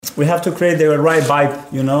we have to create the right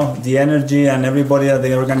vibe, the energy, and everybody at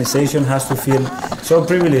the organization has to feel so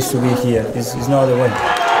privileged to be here. It's no other way.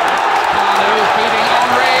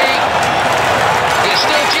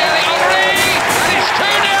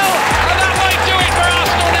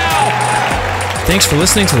 Thanks for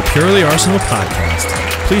listening to the Purely Arsenal podcast.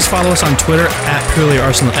 Please follow us on Twitter at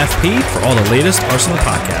PurelyArsenalFP for all the latest Arsenal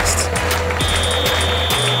podcasts.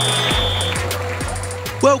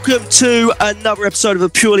 Welcome to another episode of the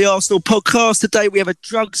Purely Arsenal podcast. Today we have a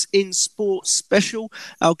Drugs in Sports special.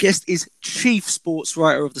 Our guest is chief sports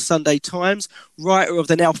writer of the Sunday Times, writer of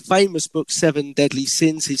the now famous book 7 Deadly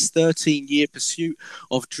Sins, his 13-year pursuit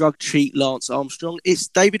of drug cheat Lance Armstrong. It's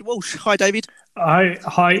David Walsh. Hi, David. Hi.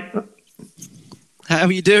 How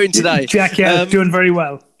are you doing today? Jack, doing very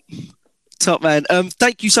well. Top man.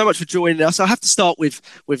 Thank you so much for joining us. I have to start with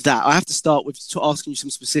that. I have to start with asking you some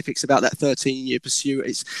specifics about that 13-year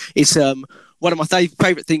pursuit. It's one of my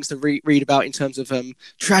favourite things to read about in terms of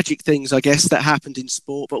tragic things, I guess, that happened in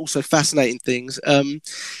sport, but also fascinating things.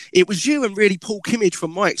 It was you and really Paul Kimmage,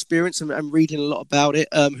 from my experience and reading a lot about it,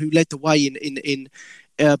 who led the way in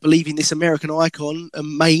believing this American icon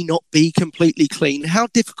may not be completely clean. How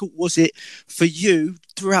difficult was it for you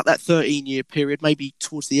throughout that 13-year period, maybe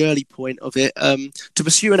towards the early point of it, to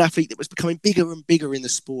pursue an athlete that was becoming bigger and bigger in the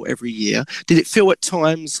sport every year? Did it feel at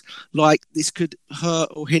times like this could hurt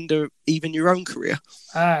or hinder even your own career?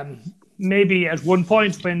 Maybe at one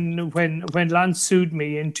point when Lance sued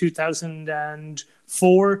me in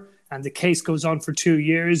 2004 and the case goes on for 2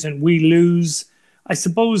 years and we lose, I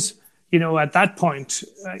suppose, at that point,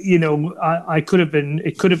 it could have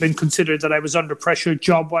been considered that I was under pressure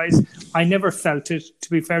job-wise. I never felt it, to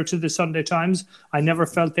be fair to the Sunday Times. I never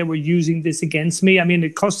felt they were using this against me. I mean,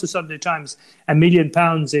 it cost the Sunday Times £1 million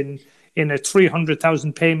in a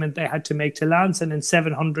 300,000 payment they had to make to Lance, and in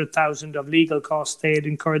 700,000 of legal costs they had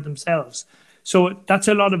incurred themselves. So that's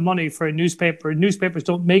a lot of money for a newspaper. Newspapers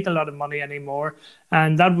don't make a lot of money anymore,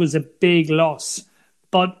 and that was a big loss.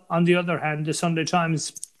 But on the other hand, the Sunday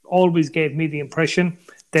Times always gave me the impression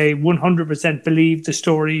they 100% believed the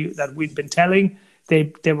story that we'd been telling.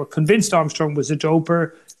 They were convinced Armstrong was a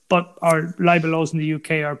doper, but our libel laws in the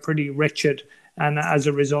UK are pretty wretched, and as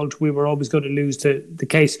a result, we were always going to lose the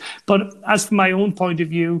case. But as from my own point of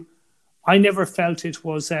view, I never felt it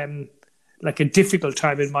was like a difficult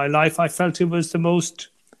time in my life. I felt it was the most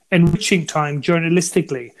enriching time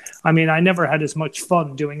journalistically. I mean, I never had as much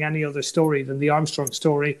fun doing any other story than the Armstrong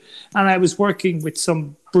story. And I was working with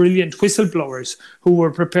some brilliant whistleblowers who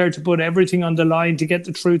were prepared to put everything on the line to get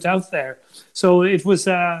the truth out there. So it was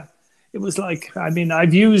like, I mean,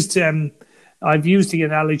 I've used the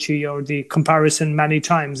analogy or the comparison many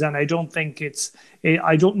times, and I don't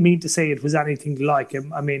mean to say it was anything like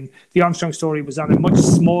him. I mean, the Armstrong story was on a much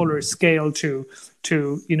smaller scale to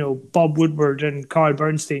Bob Woodward and Carl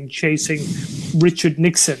Bernstein chasing Richard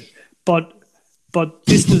Nixon, but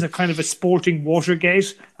this was a kind of a sporting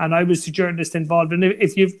Watergate, and I was the journalist involved. And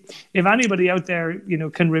if anybody out there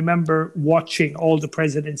can remember watching All the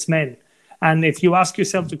President's Men, and if you ask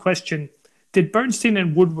yourself the question, did Bernstein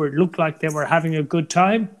and Woodward look like they were having a good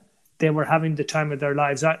time? They were having the time of their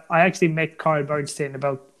lives. I actually met Carl Bernstein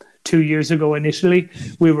about 2 years ago in Italy.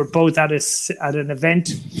 We were both at an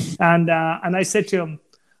event, and I said to him,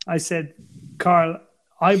 I said, Carl,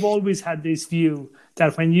 I've always had this view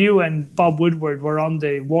that when you and Bob Woodward were on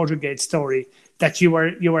the Watergate story, that you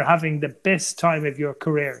were having the best time of your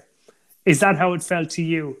career. Is that how it felt to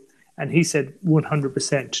you? And he said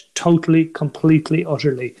 100%, totally, completely,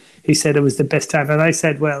 utterly. He said it was the best time. And I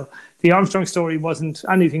said, well, the Armstrong story wasn't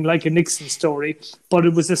anything like a Nixon story, but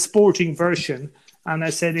it was a sporting version. And I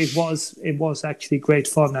said it was actually great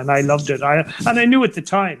fun, and I loved it. And I knew at the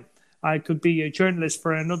time I could be a journalist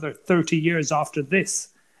for another 30 years after this,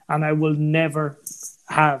 and I will never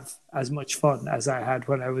have as much fun as I had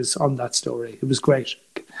when I was on that story. It was great.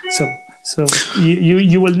 So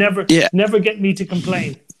you will never get me to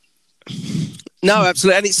complain. No,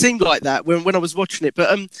 absolutely. And it seemed like that when I was watching it.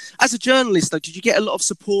 But as a journalist, though, did you get a lot of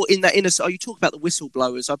support in that inner... You talk about the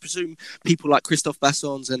whistleblowers. I presume people like Christophe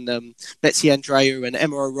Bassons and Betsy Andrea and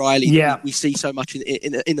Emma O'Reilly, that we see so much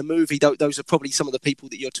in the movie. Those are probably some of the people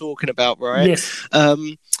that you're talking about, right? Yes.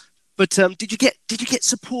 But did you get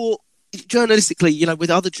support journalistically, with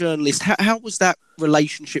other journalists? How was that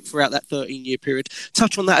relationship throughout that 13-year period?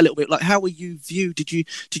 Touch on that a little bit. Like, how were you viewed? Did you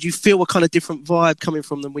feel a kind of different vibe coming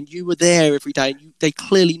from them when you were there every day? And they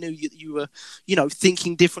clearly knew you were,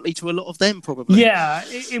 thinking differently to a lot of them, probably. Yeah,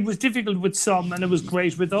 it was difficult with some, and it was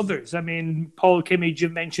great with others. I mean, Paul Kimmage, you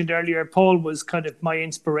mentioned earlier. Paul was kind of my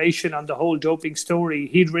inspiration on the whole doping story.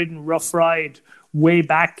 He'd ridden Rough Ride way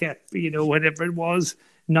back at, whenever it was,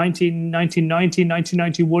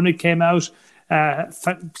 1991 it came out,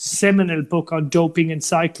 seminal book on doping and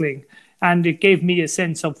cycling. And it gave me a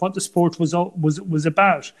sense of what the sport was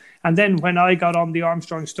about. And then when I got on the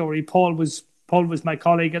Armstrong story, Paul was my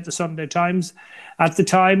colleague at the Sunday Times at the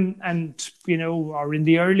time, and or in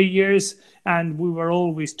the early years, and we were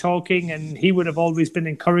always talking, and he would have always been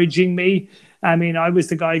encouraging me. I mean, I was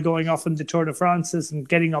the guy going off on the Tour de France and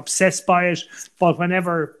getting obsessed by it. But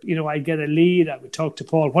whenever I get a lead, I would talk to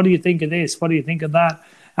Paul. What do you think of this? What do you think of that?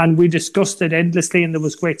 And we discussed it endlessly, and there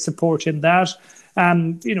was great support in that.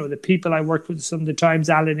 The people I worked with some of the Times,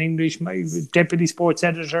 Alan English, my deputy sports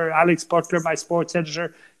editor, Alex Butler, my sports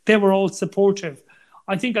editor, they were all supportive.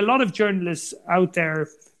 I think a lot of journalists out there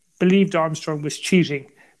believed Armstrong was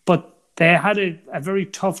cheating, but they had a very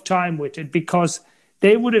tough time with it, because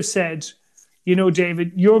they would have said,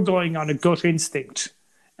 David, you're going on a gut instinct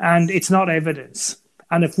and it's not evidence.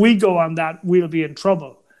 And if we go on that, we'll be in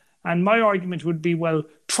trouble. And my argument would be, well,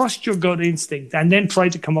 trust your gut instinct and then try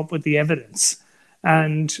to come up with the evidence.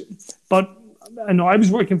 But I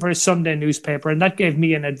was working for a Sunday newspaper, and that gave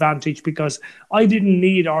me an advantage, because I didn't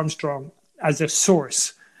need Armstrong as a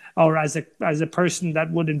source or as a person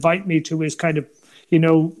that would invite me to his kind of,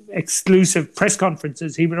 exclusive press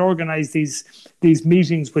conferences. He would organize these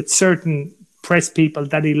meetings with certain press people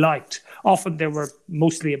that he liked. Often they were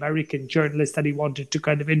mostly American journalists that he wanted to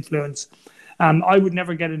kind of influence. I would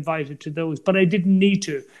never get invited to those, but I didn't need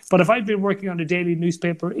to. But if I'd been working on a daily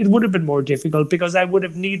newspaper, it would have been more difficult, because I would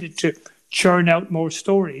have needed to churn out more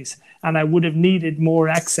stories, and I would have needed more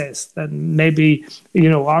access than maybe,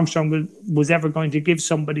 Armstrong was ever going to give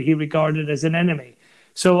somebody he regarded as an enemy.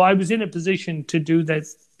 So I was in a position to do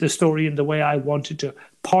the story in the way I wanted to,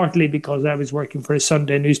 partly because I was working for a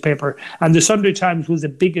Sunday newspaper, and the Sunday Times was a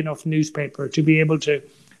big enough newspaper to be able to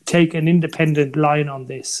take an independent line on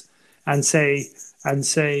this and say,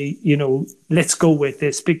 let's go with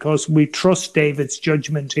this, because we trust David's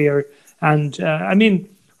judgment here. And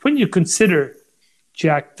when you consider,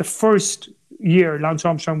 Jack, the first year Lance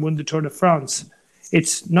Armstrong won the Tour de France,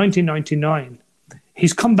 it's 1999.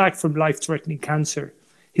 He's come back from life-threatening cancer.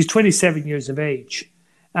 He's 27 years of age.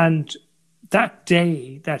 And that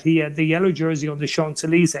day that he had the yellow jersey on the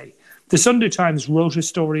Champs-Élysées, the Sunday Times wrote a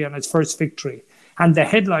story on his first victory, and the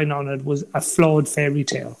headline on it was "A Flawed Fairy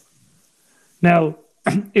Tale." Now,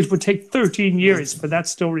 it would take 13 years for that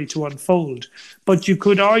story to unfold, but you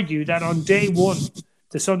could argue that on day one,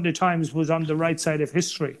 the Sunday Times was on the right side of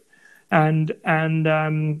history, and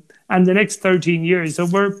the next 13 years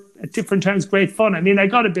were at different times great fun. I mean, I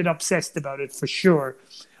got a bit obsessed about it for sure.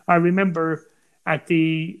 I remember at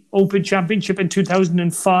the Open Championship in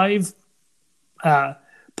 2005,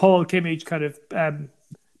 Paul Kimmage kind of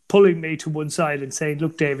pulling me to one side and saying,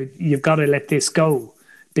 "Look, David, you've got to let this go,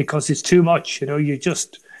 because it's too much.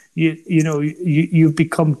 You've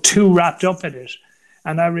become too wrapped up in it."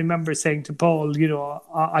 And I remember saying to Paul,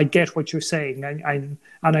 I get what you're saying, and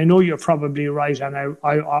I know you're probably right, and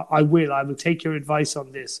I will take your advice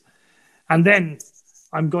on this. And then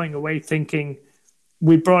I'm going away thinking,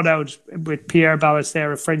 we brought out, with Pierre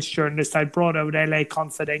Ballester, a French journalist, I brought out LA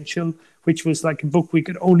Confidential, which was like a book we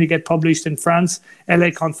could only get published in France. LA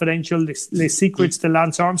Confidential, Les Secrets de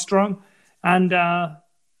Lance Armstrong. And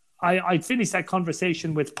I finished that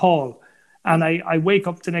conversation with Paul, and I wake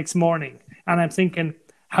up the next morning and I'm thinking,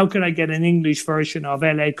 how can I get an English version of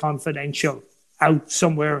LA Confidential out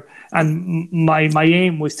somewhere? And my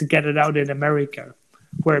aim was to get it out in America,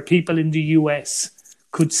 where people in the US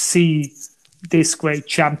could see this great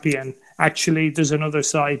champion. Actually, there's another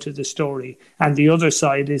side to the story, and the other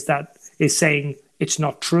side is saying it's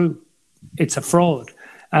not true, it's a fraud.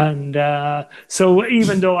 And so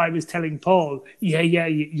even though I was telling Paul, yeah,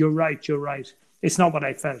 you're right, it's not what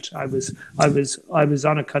I felt. I was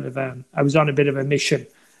on a kind of I was on a bit of a mission,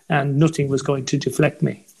 and nothing was going to deflect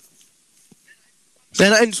me.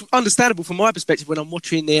 And it's understandable from my perspective when I'm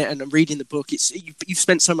watching it and I'm reading the book. You've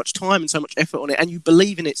spent so much time and so much effort on it, and you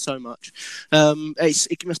believe in it so much.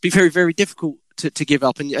 It must be very, very difficult to give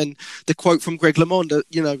up. And the quote from Greg LeMond,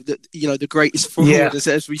 the greatest fraud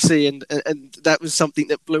as we see, and that was something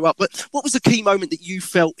that blew up. But what was the key moment that you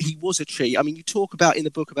felt he was a cheat? I mean, you talk about in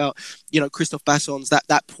the book about Christophe Basson's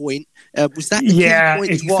that point. Was that the key point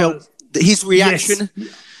that you felt that his reaction?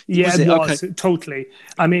 Yes. Yeah, it was. Okay. Totally.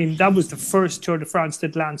 I mean, that was the first Tour de France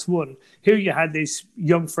that Lance won. Here you had this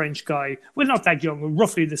young French guy, well, not that young,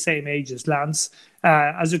 roughly the same age as Lance.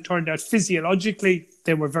 As it turned out, physiologically,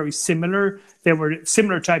 they were very similar. They were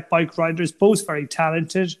similar type bike riders, both very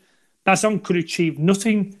talented. Basson could achieve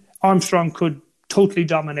nothing. Armstrong could totally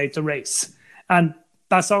dominate the race. And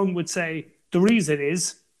Basson would say, the reason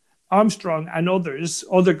is, Armstrong and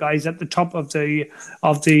other guys at the top of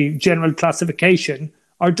the general classification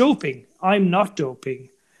are doping. I'm not doping,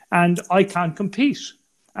 and I can't compete.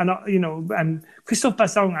 And and Christophe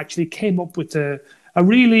Bassong actually came up with a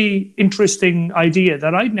really interesting idea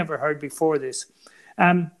that I'd never heard before this.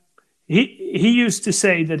 He used to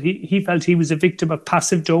say that he felt he was a victim of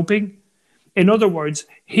passive doping. In other words,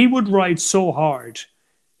 he would ride so hard,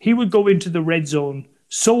 he would go into the red zone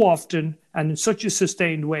so often and in such a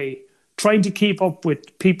sustained way, trying to keep up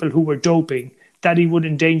with people who were doping, that he would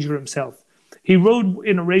endanger himself. He rode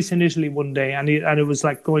in a race in Italy one day, and it was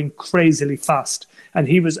like going crazily fast, and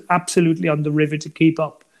he was absolutely on the river to keep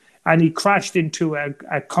up, and he crashed into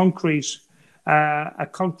a concrete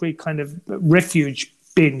kind of refuge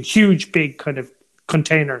bin, huge big kind of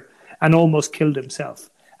container, and almost killed himself.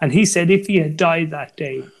 And he said if he had died that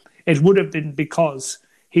day, it would have been because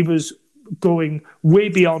he was going way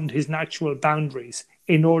beyond his natural boundaries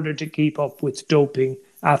in order to keep up with doping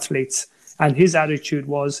athletes. And his attitude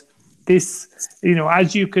was this,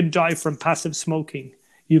 as you can die from passive smoking,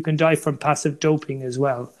 you can die from passive doping as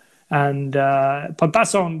well. And but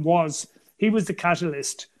Bassong was the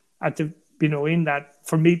catalyst at the, in that,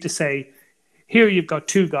 for me to say, here you've got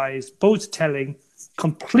two guys, both telling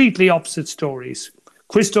completely opposite stories.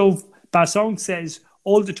 Christophe Bassong says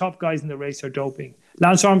all the top guys in the race are doping.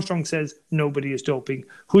 Lance Armstrong says nobody is doping.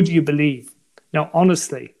 Who do you believe? Now,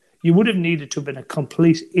 honestly, you would have needed to have been a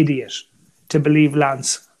complete idiot to believe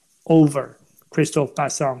Lance over Christophe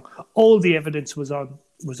Bassong. All the evidence was on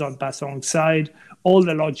Bassong's side. All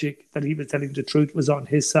the logic that he was telling the truth was on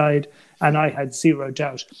his side, and I had zero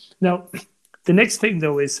doubt. Now, the next thing,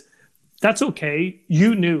 though, is that's okay.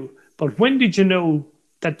 You knew. But when did you know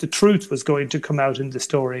that the truth was going to come out in the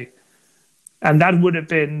story? And that would have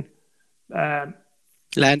been...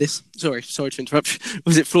 Landis. Sorry to interrupt.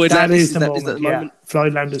 Was it Floyd that Landis? Is the moment.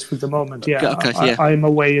 Floyd Landis was the moment, yeah. Okay, yeah. I'm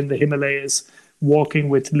away in the Himalayas walking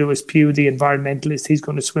with Lewis Pugh, the environmentalist. He's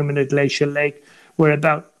going to swim in a glacial lake. We're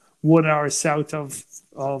about 1 hour south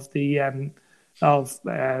of the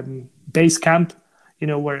base camp.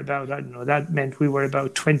 We're about, I don't know, that meant we were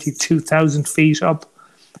about 22,000 feet up.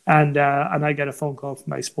 And I get a phone call from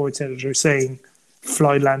my sports editor saying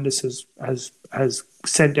Floyd Landis has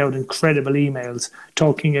sent out incredible emails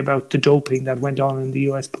talking about the doping that went on in the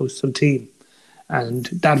US postal team. And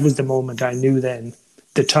that was the moment I knew then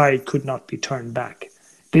the tide could not be turned back.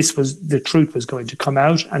 The truth was going to come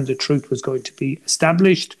out, and the truth was going to be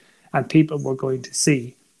established, and people were going to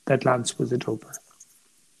see that Lance was a doper.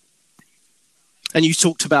 And you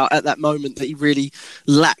talked about at that moment that he really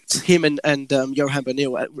lacked him and Johan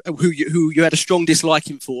Bernil, who you had a strong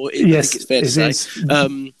disliking for. Yes, I think it's fair to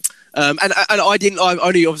say. And I didn't. I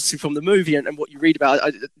only obviously from the movie and what you read about.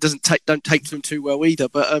 It don't take to him too well either.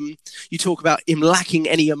 But you talk about him lacking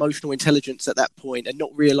any emotional intelligence at that point and not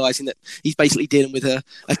realizing that he's basically dealing with a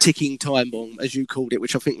ticking time bomb, as you called it,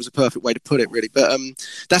 which I think was a perfect way to put it, really. But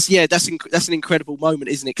that's an incredible moment,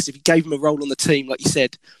 isn't it? Because if you gave him a role on the team, like you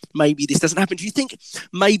said, maybe this doesn't happen. Do you think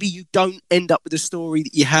maybe you don't end up with the story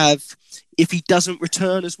that you have if he doesn't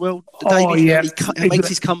return as well? David, he makes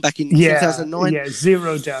his comeback in 2009. Yeah,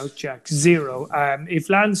 zero doubt, Jack, zero. If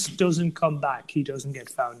Lance doesn't come back, he doesn't get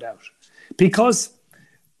found out. Because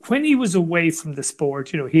when he was away from the sport,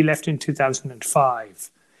 he left in 2005,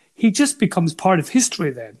 he just becomes part of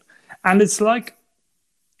history then. And it's like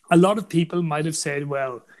a lot of people might have said,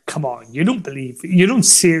 well, come on, you don't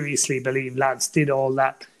seriously believe Lance did all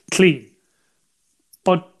that clean.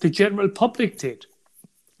 But the general public did.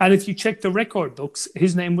 And if you check the record books,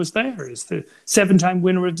 his name was there as the 7-time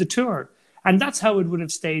winner of the Tour. And that's how it would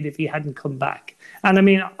have stayed if he hadn't come back. And I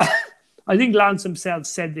mean, I think Lance himself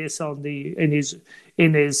said this in his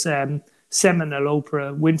seminal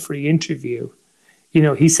Oprah Winfrey interview.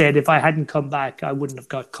 He said, if I hadn't come back, I wouldn't have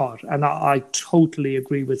got caught. And I totally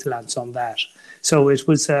agree with Lance on that. So it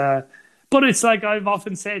was, but it's like I've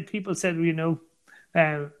often said, people said,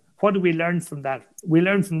 what do we learn from that? We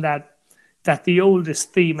learn from that the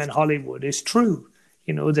oldest theme in Hollywood is true.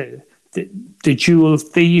 The jewel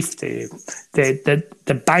thief,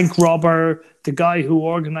 the bank robber, the guy who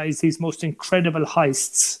organized these most incredible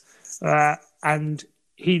heists, and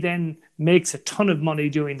he then makes a ton of money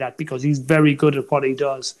doing that because he's very good at what he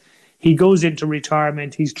does. He goes into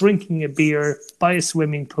retirement, he's drinking a beer by a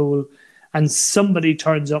swimming pool, and somebody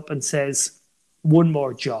turns up and says, one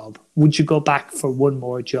more job. Would you go back for one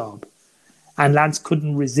more job? And Lance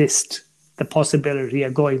couldn't resist the possibility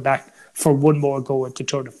of going back for one more go at the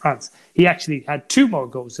Tour de France. He actually had 2 more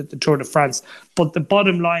goes at the Tour de France, but the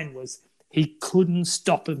bottom line was he couldn't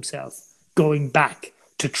stop himself going back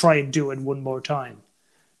to try and do it one more time.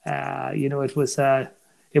 It was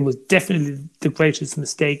It was definitely the greatest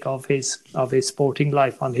mistake of his sporting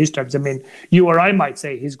life on his terms. I mean, you or I might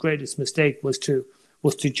say his greatest mistake was to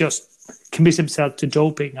just commit himself to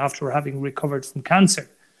doping after having recovered from cancer.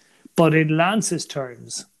 But in Lance's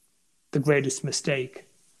terms, the greatest mistake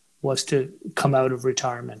was to come out of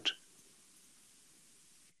retirement.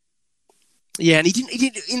 Yeah, and he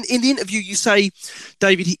didn't. In the interview, you say,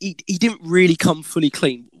 David, he didn't really come fully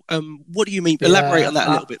clean. What do you mean? Elaborate on that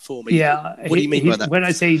a little bit for me. Yeah, what do you mean by that? When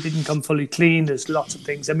I say he didn't come fully clean, there's lots of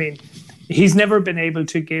things. I mean, he's never been able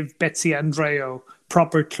to give Betsy Andreu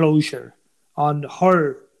proper closure on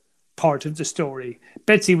her part of the story.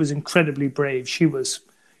 Betsy was incredibly brave. She was,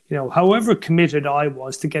 however committed I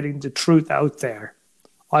was to getting the truth out there,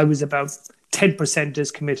 I was about 10%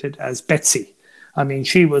 as committed as Betsy. I mean,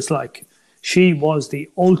 she was the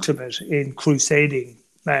ultimate in crusading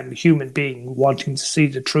human being, wanting to see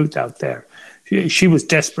the truth out there. She was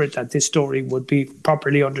desperate that this story would be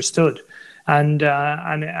properly understood, and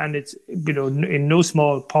it's in no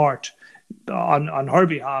small part on her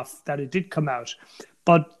behalf that it did come out.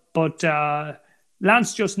 But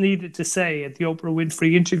Lance just needed to say at the Oprah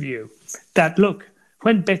Winfrey interview that, look,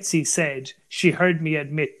 when Betsy said she heard me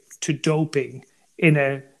admit to doping in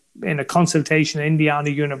a consultation at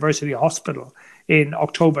Indiana University Hospital in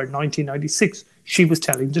October 1996, she was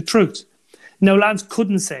telling the truth. Now, Lance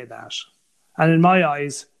couldn't say that. And in my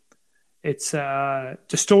eyes, it's the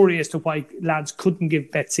story as to why Lance couldn't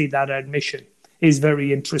give Betsy that admission is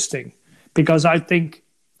very interesting, because I think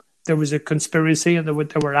there was a conspiracy and there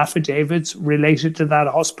were affidavits related to that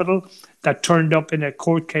hospital that turned up in a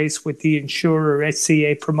court case with the insurer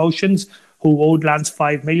SCA Promotions, who owed Lance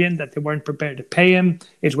 $5 million that they weren't prepared to pay him.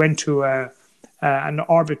 It went to an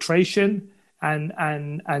arbitration,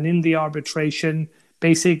 and in the arbitration,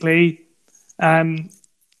 basically,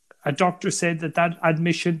 a doctor said that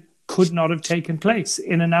admission could not have taken place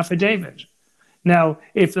in an affidavit. Now,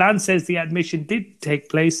 if Lance says the admission did take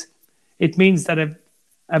place, it means that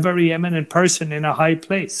a very eminent person in a high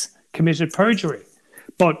place committed perjury.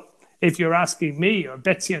 But if you're asking me or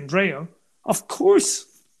Betsy Andreu, of course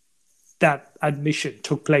that admission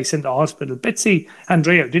took place in the hospital. Betsy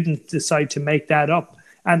Andreu didn't decide to make that up.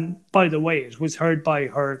 And by the way, it was heard by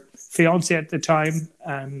her fiancé at the time,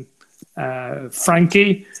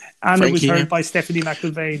 Frankie, and it was heard by Stephanie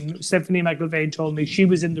McIlvaine. Stephanie McIlvaine told me she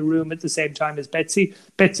was in the room at the same time as Betsy.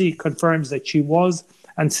 Betsy confirms that she was,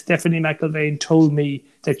 and Stephanie McIlvaine told me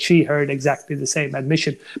that she heard exactly the same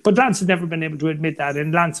admission. But Lance had never been able to admit that,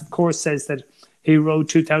 and Lance, of course, says that he rode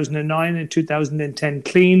 2009 and 2010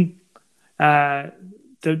 clean.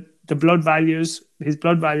 The blood values, his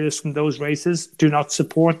blood values from those races do not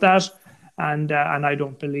support that, and I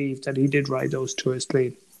don't believe that he did ride those tours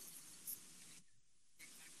clean.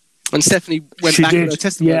 And Stephanie went back on her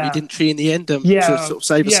testimony, didn't she, in the end, to sort of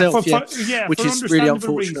save herself, which is really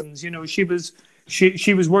unfortunate. Reasons.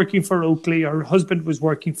 She was working for Oakley. Her husband was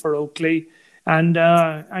working for Oakley, and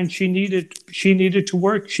she needed to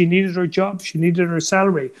work. She needed her job. She needed her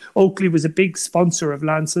salary. Oakley was a big sponsor of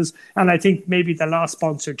Lance's, and I think maybe the last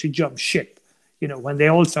sponsor to jump ship. When they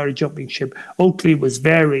all started jumping ship, Oakley was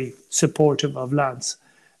very supportive of Lance,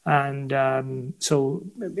 and so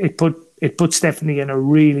it put Stephanie in a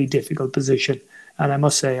really difficult position. And I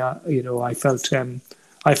must say, I felt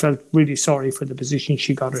really sorry for the position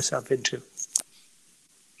she got herself into.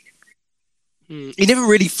 He never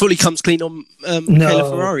really fully comes clean on Michele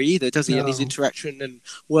Ferrari either, does he? No. And his interaction and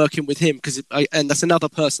working with him, and that's another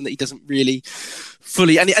person that he doesn't really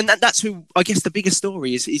fully. And that's who, I guess, the biggest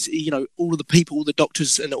story is all of the people, all the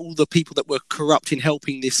doctors, and all the people that were corrupt in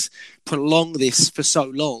helping this prolong this for so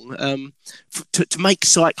long. To make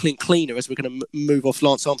cycling cleaner, as we're going to move off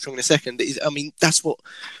Lance Armstrong in a second. That's what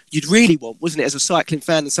you'd really want, wasn't it, as a cycling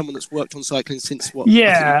fan and someone that's worked on cycling since what?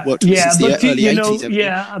 Yeah, since the early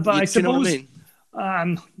 80s. But I suppose. You know what I mean?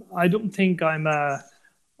 I don't think I'm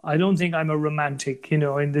a romantic,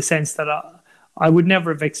 in the sense that I would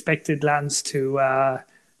never have expected Lance to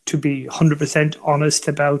be 100% honest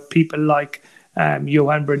about people like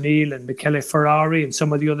Johan Bernil and Michele Ferrari and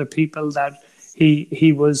some of the other people that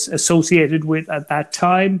he was associated with at that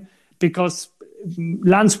time, because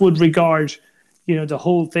Lance would regard, the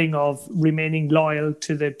whole thing of remaining loyal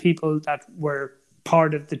to the people that were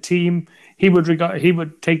part of the team. He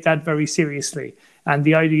would take that very seriously, and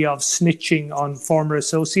the idea of snitching on former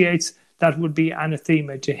associates, that would be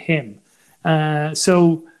anathema to him.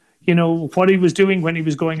 So what he was doing when he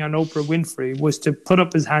was going on Oprah Winfrey was to put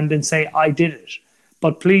up his hand and say, "I did it,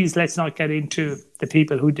 but please let's not get into the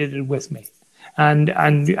people who did it with me." And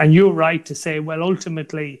you're right to say, well,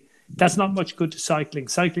 ultimately That's not much good to cycling.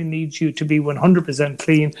 Cycling needs you to be 100%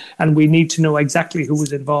 clean, and we need to know exactly who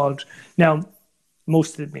was involved. Now,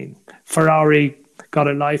 most of them, Ferrari got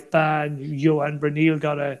a life ban. Johan Bernil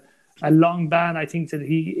got a long ban. I think that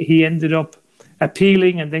he ended up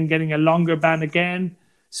appealing and then getting a longer ban again.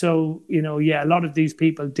 So, a lot of these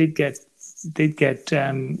people did get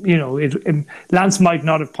Lance might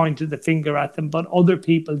not have pointed the finger at them, but other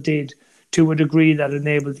people did to a degree that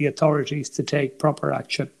enabled the authorities to take proper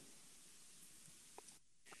action.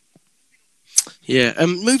 Yeah,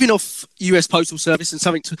 moving off US Postal Service and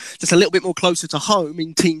something just a little bit more closer to home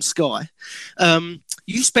in Team Sky.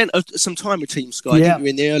 You spent some time with Team Sky, didn't you,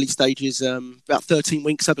 in the early stages, about 13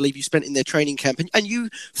 weeks, I believe you spent in their training camp. And you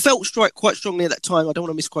felt quite strongly at that time, I don't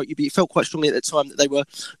want to misquote you, but you felt quite strongly at that time that they were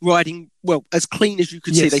riding, well, as clean as you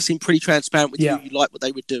could see. They seemed pretty transparent with you. You liked what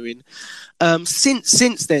they were doing.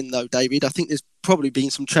 Since then, though, David, I think there's probably been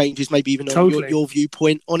some changes, maybe even on your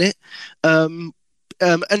viewpoint on it. And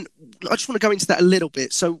I just want to go into that a little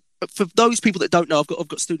bit. So for those people that don't know, I've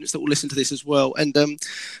got students that will listen to this as well. And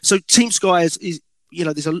so Team Sky is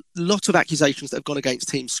there's a lot of accusations that have gone against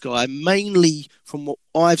Team Sky. Mainly from what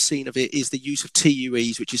I've seen of it is the use of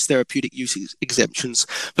TUEs, which is therapeutic use exemptions.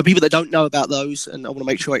 For people that don't know about those, and I want to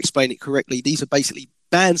make sure I explain it correctly, these are basically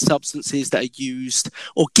banned substances that are used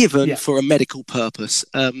or given for a medical purpose.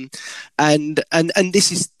 And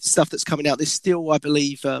this is stuff that's coming out. There's still, I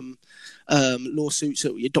believe, lawsuits.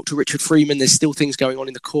 Dr. Richard Freeman, there's still things going on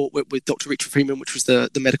in the court with Dr. Richard Freeman, which was the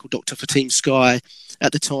medical doctor for Team Sky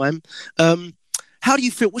at the time. How do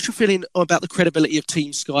you feel? What's your feeling about the credibility of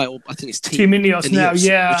Team Sky, or I think it's Team Ineos now?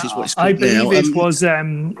 Yeah, which is what it's called I believe now.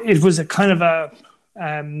 It was a kind of a.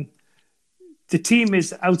 The team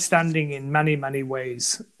is outstanding in many, many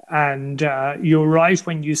ways, and you're right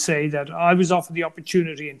when you say that I was offered the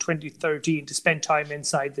opportunity in 2013 to spend time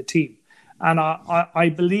inside the team, and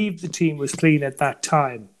I believe the team was clean at that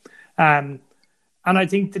time, and I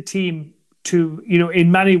think the team,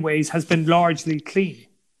 in many ways, has been largely clean.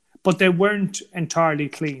 But they weren't entirely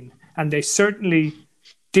clean, and they certainly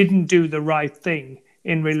didn't do the right thing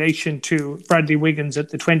in relation to Bradley Wiggins at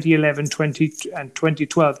the 2011, 20 and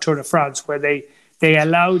 2012 Tour de France, where they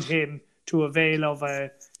allowed him to avail of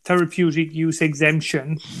a therapeutic use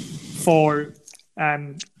exemption for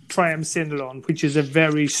triamcinolone, which is a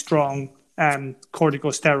very strong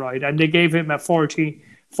corticosteroid, and they gave him a 40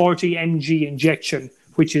 mg injection,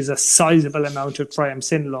 which is a sizable amount of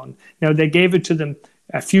triamcinolone. Now, they gave it to them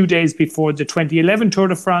a few days before the 2011 Tour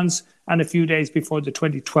de France and a few days before the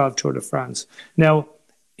 2012 Tour de France. Now,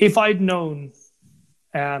 if I'd known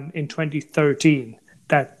in 2013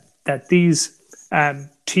 that these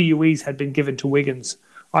TUEs had been given to Wiggins,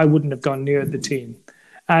 I wouldn't have gone near the team.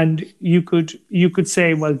 And you could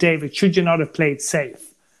say, well, David, should you not have played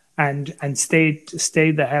safe and stayed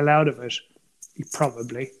the hell out of it?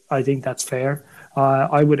 Probably. I think that's fair.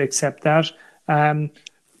 I would accept that.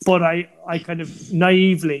 But I kind of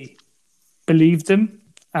naively believed them.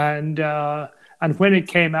 And when it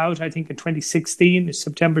came out, I think in 2016,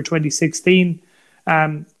 September 2016,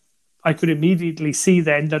 I could immediately see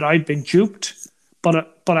then that I'd been duped. But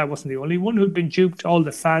I wasn't the only one who'd been duped. All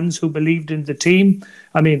the fans who believed in the team.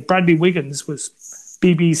 I mean, Bradley Wiggins was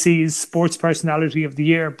BBC's Sports Personality of the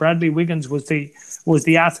Year. Bradley Wiggins was the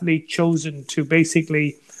athlete chosen to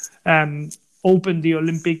basically open the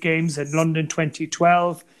Olympic Games in London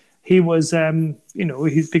 2012. He was,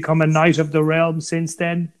 he's become a knight of the realm since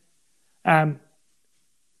then.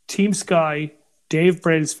 Team Sky, Dave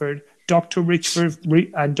Brailsford, Dr.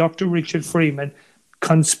 Richard Freeman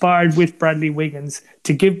conspired with Bradley Wiggins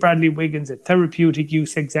to give Bradley Wiggins a therapeutic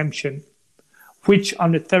use exemption, which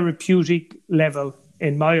on a therapeutic level,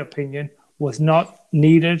 in my opinion, was not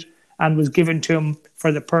needed and was given to him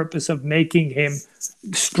for the purpose of making him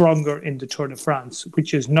stronger in the Tour de France,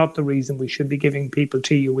 which is not the reason we should be giving people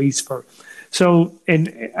TUEs for. So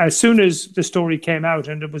as soon as the story came out,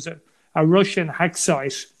 and it was a Russian hack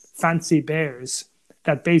site, Fancy Bears,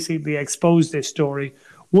 that basically exposed this story,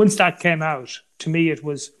 once that came out, to me it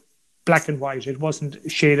was black and white. It wasn't a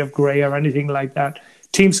shade of grey or anything like that.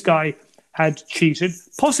 Team Sky had cheated,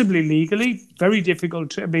 possibly legally, very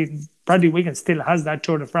difficult. I mean, Bradley Wiggins still has that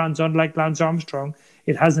Tour de France, unlike Lance Armstrong.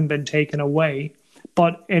 It hasn't been taken away.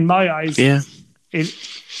 But in my eyes,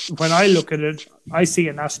 when I look at it, I see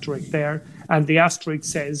an asterisk there. And the asterisk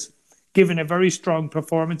says, given a very strong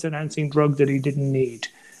performance-enhancing drug that he didn't need.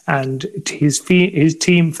 And his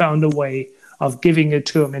team found a way of giving it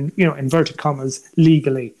to him, in inverted commas,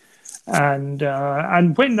 legally. And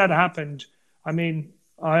when that happened, I mean,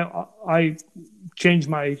 I changed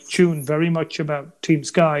my tune very much about Team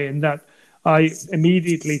Sky, in that I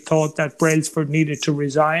immediately thought that Brailsford needed to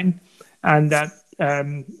resign, and that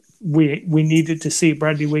we needed to see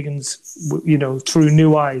Bradley Wiggins, through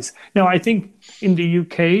new eyes. Now, I think in the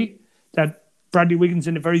UK that Bradley Wiggins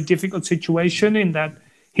in a very difficult situation, in that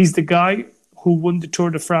he's the guy who won the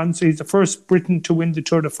Tour de France. He's the first Briton to win the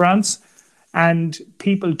Tour de France, and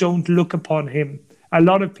people don't look upon him. A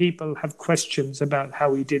lot of people have questions about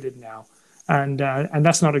how he did it now, and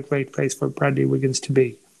that's not a great place for Bradley Wiggins to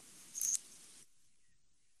be.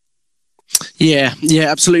 Yeah,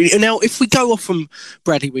 absolutely. And now, if we go off from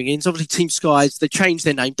Bradley Wiggins, obviously Team Sky's, they changed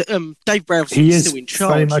their name. Dave Brailsford is still in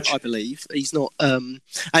charge, I believe. He's not, and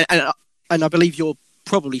I believe you're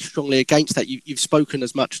probably strongly against that. You've spoken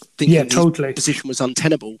as much, thinking his position was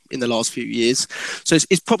untenable in the last few years. So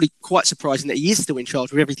it's probably quite surprising that he is still in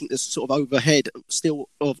charge with everything that's sort of overhead still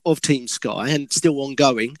of Team Sky and still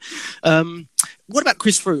ongoing. What about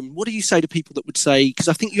Chris Froome? What do you say to people that would say, because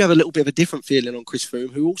I think you have a little bit of a different feeling on Chris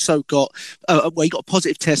Froome, who also got, he got a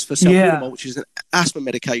positive test for salbutamol, which is an asthma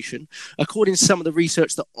medication. According to some of the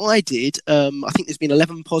research that I did, I think there's been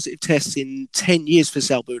 11 positive tests in 10 years for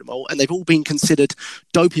salbutamol, and they've all been considered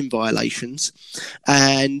doping violations.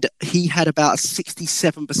 And he had about a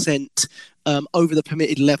 67% over the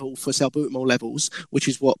permitted level for salbutamol levels, which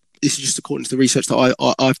is what, this is just according to the research that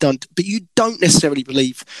I've done. But you don't necessarily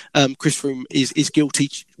believe Chris Froome is guilty.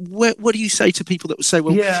 What do you say to people that would say,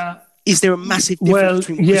 well, is there a massive difference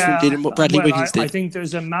between what Chris Froome did and what Bradley Wiggins did? I think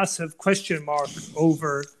there's a massive question mark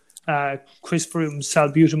over Chris Froome's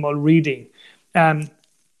salbutamol reading,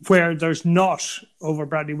 where there's not over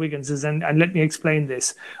Bradley Wiggins's. And let me explain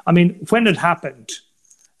this. I mean, when it happened,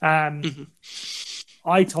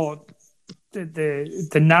 I thought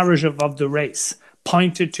the narrative of the race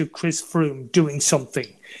pointed to Chris Froome doing something.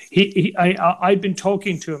 I'd been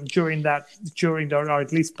talking to him during or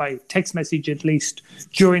at least by text message,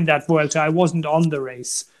 during that Vuelta. I wasn't on the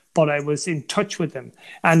race, but I was in touch with him,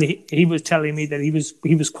 and he was telling me that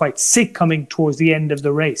he was quite sick coming towards the end of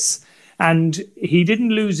the race, and he didn't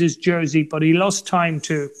lose his jersey, but he lost time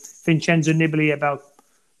to Vincenzo Nibali about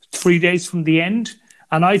 3 days from the end,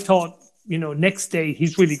 and I thought, next day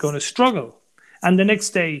he's really going to struggle, and the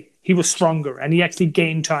next day he was stronger, and he actually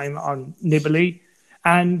gained time on Nibali.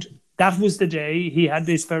 And that was the day he had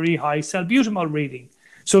this very high salbutamol reading.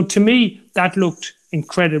 So to me, that looked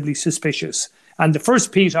incredibly suspicious. And the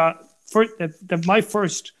first piece, my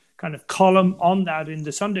first kind of column on that in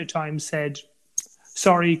the Sunday Times said,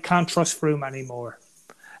 sorry, can't trust Froome anymore.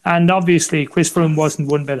 And obviously, Chris Froome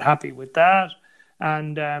wasn't one bit happy with that.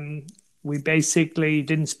 And we basically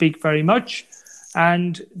didn't speak very much.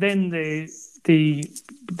 And then the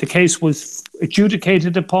case was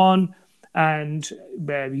adjudicated upon, and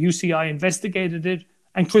UCI investigated it,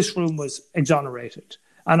 and Chris Froome was exonerated.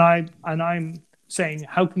 And I'm saying,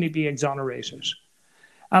 how can he be exonerated?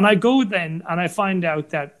 And I go then and I find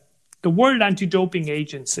out that the World Anti-Doping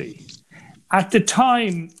Agency, at the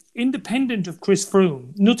time, independent of Chris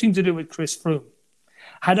Froome, nothing to do with Chris Froome,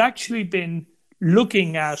 had actually been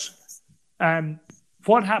looking at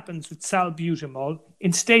what happens with salbutamol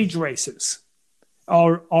in stage races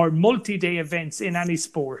or multi-day events in any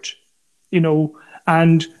sport,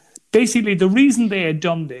 and basically the reason they had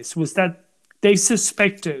done this was that they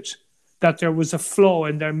suspected that there was a flaw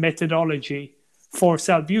in their methodology for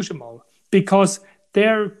salbutamol, because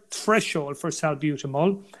their threshold for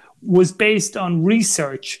salbutamol was based on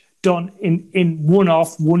research done in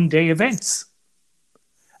one-off, one-day events.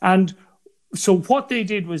 And so what they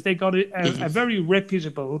did was they got a very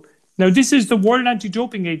reputable... Now, this is the World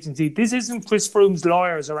Anti-Doping Agency. This isn't Chris Froome's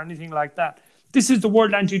lawyers or anything like that. This is the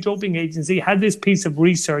World Anti-Doping Agency, had this piece of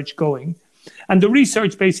research going. And the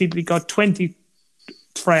research basically got 20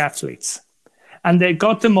 triathletes. And they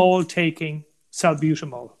got them all taking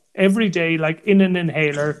salbutamol every day, like in an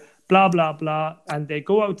inhaler, blah, blah, blah. And they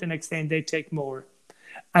go out the next day and they take more.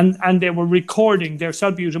 And they were recording their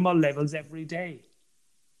salbutamol levels every day.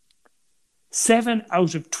 7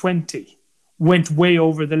 out of 20 went way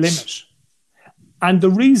over the limit. And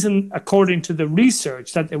the reason, according to the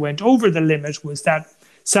research, that they went over the limit was that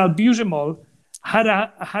salbutamol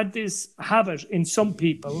had this habit in some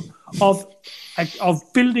people of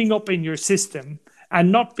building up in your system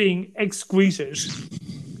and not being excreted.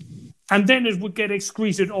 And then it would get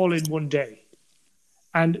excreted all in one day.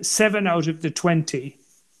 And 7 out of the 20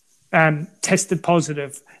 tested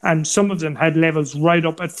positive, and some of them had levels right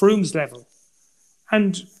up at Froome's level.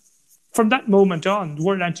 And from that moment on, the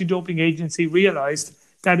World Anti-Doping Agency realized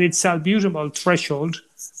that its salbutamol threshold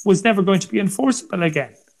was never going to be enforceable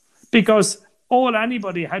again, because all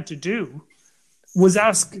anybody had to do was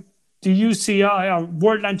ask the UCI, or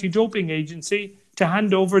World Anti-Doping Agency, to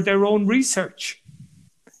hand over their own research.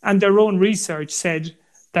 And their own research said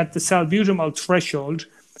that the salbutamol threshold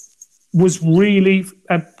was really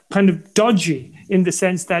kind of dodgy in the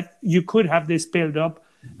sense that you could have this build up.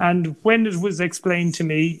 And when it was explained to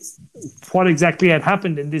me what exactly had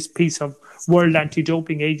happened in this piece of World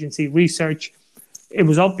Anti-Doping Agency research, it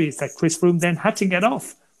was obvious that Chris Froome then had to get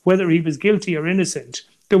off, whether he was guilty or innocent.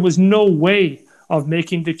 There was no way of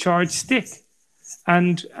making the charge stick.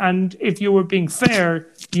 And if you were being fair,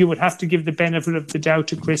 you would have to give the benefit of the doubt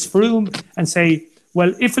to Chris Froome and say,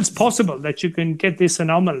 well, if it's possible that you can get this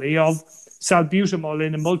anomaly of salbutamol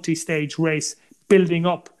in a multi-stage race building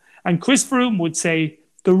up, and Chris Froome would say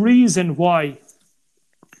the reason why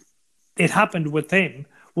it happened with him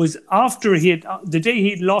was after the day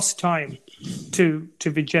he'd lost time to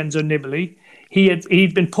Vincenzo Nibali,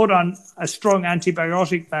 he'd been put on a strong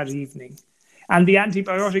antibiotic that evening, and the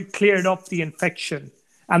antibiotic cleared up the infection,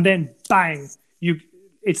 and then bang,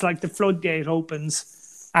 it's like the floodgate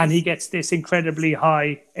opens, and he gets this incredibly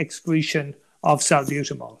high excretion of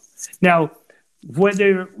salbutamol. Now,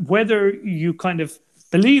 whether you kind of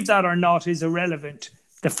believe that or not is irrelevant.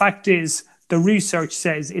 The fact is, the research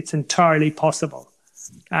says it's entirely possible.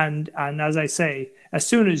 And as I say, as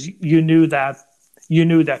soon as you knew that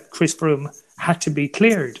Chris Froome had to be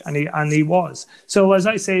cleared, and he was. So as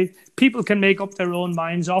I say, people can make up their own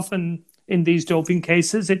minds. Often in these doping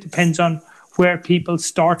cases, it depends on where people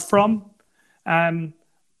start from.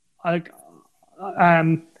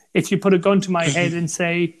 If you put a gun to my head and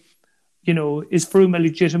say, is Froome a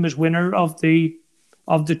legitimate winner of the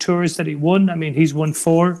tours that he won? I mean, he's won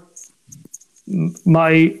 4.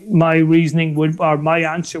 My reasoning my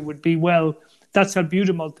answer would be, well, that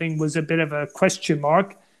salbutamol thing was a bit of a question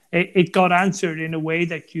mark. It got answered in a way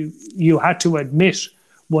that you had to admit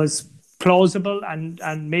was plausible,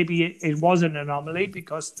 and maybe it was an anomaly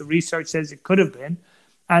because the research says it could have been.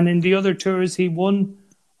 And in the other tours he won,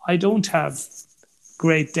 I don't have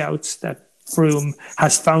great doubts that Froome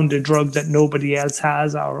has found a drug that nobody else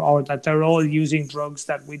has, or that they're all using drugs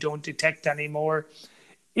that we don't detect anymore.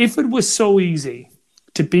 If it was so easy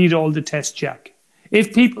to beat all the tests, Jack,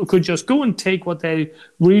 if people could just go and take what they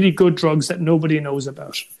really good drugs that nobody knows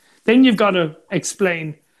about, then you've got to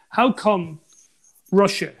explain how come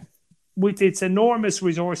Russia, with its enormous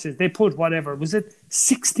resources, they put whatever, was it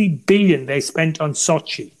 60 billion they spent on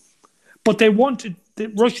Sochi, but the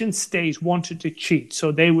Russian state wanted to cheat,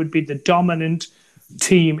 so they would be the dominant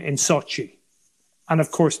team in Sochi. And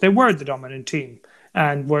of course, they were the dominant team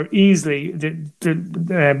and were easily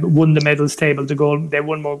won the medals table to gold. They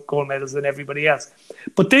won more gold medals than everybody else.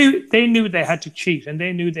 But they knew they had to cheat, and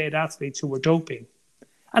they knew they had athletes who were doping.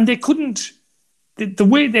 And they couldn't, the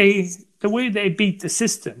way they beat the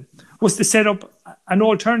system was to set up an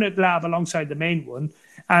alternate lab alongside the main one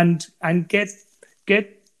and get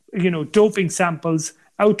doping samples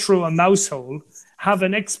out through a mouse hole, have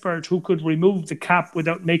an expert who could remove the cap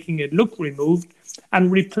without making it look removed,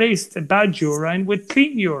 and replace the bad urine with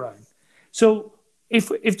clean urine. So if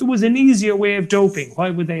there was an easier way of doping, why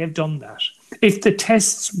would they have done that? If the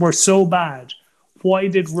tests were so bad, why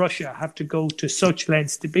did Russia have to go to such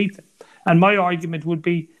lengths to beat them? And my argument would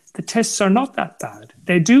be the tests are not that bad.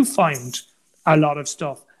 They do find a lot of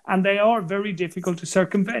stuff, and they are very difficult to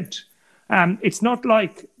circumvent. It's not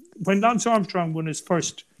like when Lance Armstrong won his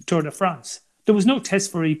first Tour de France, there was no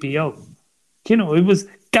test for EPO. It was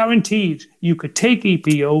guaranteed you could take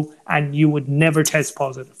EPO and you would never test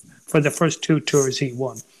positive for the first 2 tours he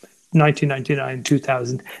won, 1999 and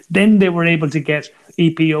 2000. Then they were able to get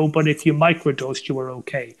EPO, but if you microdosed, you were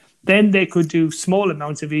okay. Then they could do small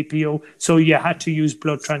amounts of EPO, so you had to use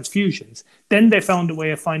blood transfusions. Then they found a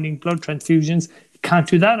way of finding blood transfusions. You can't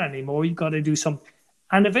do that anymore. You've got to do something.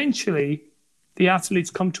 And eventually, the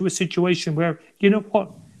athletes come to a situation where, you know what,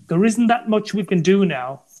 there isn't that much we can do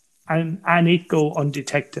now, and it go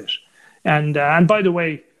undetected. And by the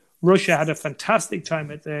way, Russia had a fantastic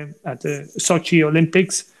time at the Sochi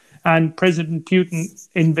Olympics, and President Putin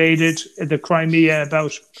invaded the Crimea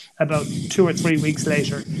about 2 or 3 weeks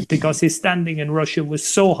later because his standing in Russia was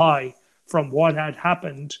so high from what had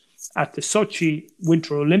happened at the Sochi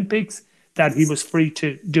Winter Olympics that he was free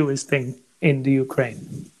to do his thing in the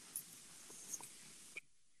Ukraine.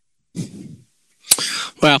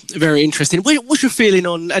 Wow, very interesting. What's your feeling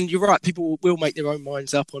on, and you're right, people will make their own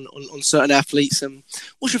minds up on certain athletes.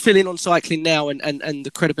 What's your feeling on cycling now and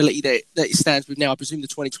the credibility that it stands with now? I presume the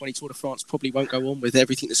 2020 Tour de France probably won't go on with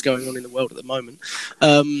everything that's going on in the world at the moment.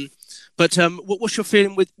 But what's your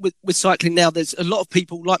feeling with cycling now? There's a lot of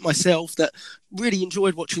people like myself that really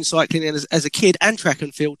enjoyed watching cycling as a kid, and track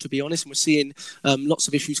and field, to be honest. And we're seeing lots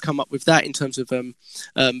of issues come up with that in terms of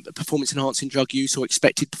performance-enhancing drug use or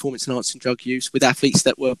expected performance-enhancing drug use with athletes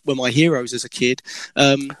that were my heroes as a kid.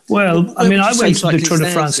 I went to the Tour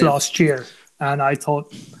de France last year, and I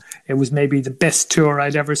thought it was maybe the best tour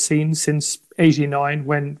I'd ever seen since '89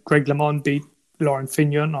 when Greg LeMond beat Laurent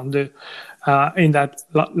Fignon on in that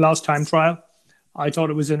last time trial. I thought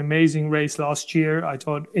it was an amazing race last year. I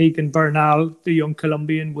thought Egan Bernal, the young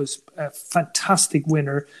Colombian, was a fantastic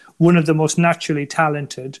winner, one of the most naturally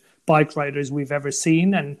talented bike riders we've ever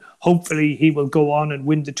seen, and hopefully he will go on and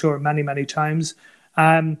win the Tour many, many times.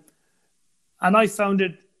 And I found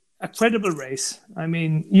it a credible race. I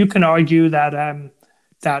mean, you can argue that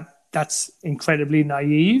that's incredibly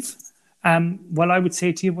naive. Well, I would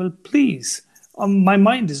say to you, well, please, my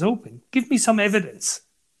mind is open. Give me some evidence.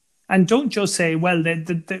 And don't just say, well,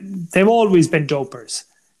 they've always been dopers.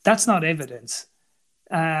 That's not evidence.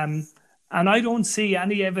 And I don't see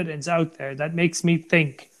any evidence out there that makes me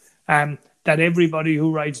think that everybody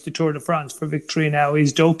who rides the Tour de France for victory now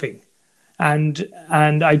is doping. And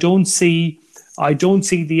I don't see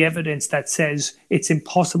the evidence that says it's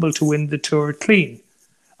impossible to win the Tour clean.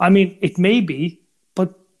 I mean, it may be,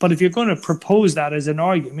 but if you're going to propose that as an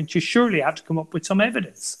argument, you surely have to come up with some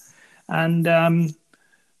evidence. And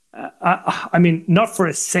I mean, not for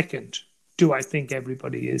a second do I think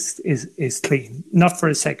everybody is clean. Not for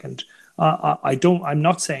a second. I'm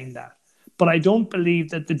not saying that. But I don't believe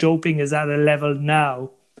that the doping is at a level now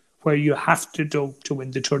where you have to dope to win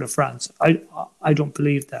the Tour de France. I don't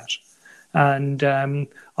believe that. And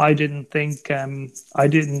I don't think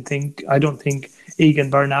Egan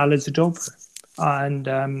Bernal is a doper. And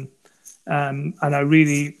I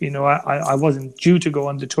really, I wasn't due to go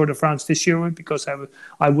on the Tour de France this year because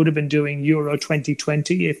I would have been doing Euro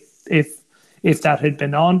 2020 if that had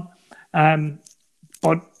been on.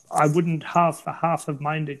 But I wouldn't half have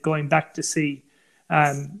minded going back to see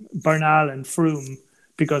Bernal and Froome,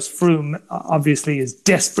 because Froome obviously is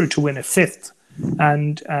desperate to win a fifth,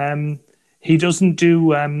 and he doesn't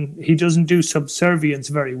do subservience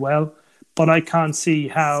very well. But I can't see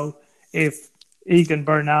how, if Egan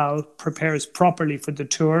Bernal prepares properly for the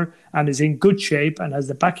Tour and is in good shape and has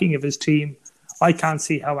the backing of his team, I can't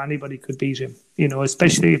see how anybody could beat him.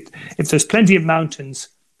 Especially if there's plenty of mountains,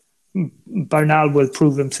 Bernal will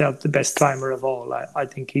prove himself the best climber of all. I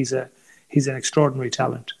think he's an extraordinary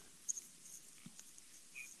talent.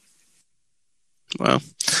 Wow.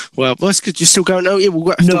 Well, that's good. You're still going, we'll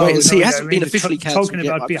have to wait and see. It hasn't been officially cancelled talking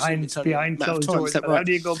yet. About behind closed doors. Right? How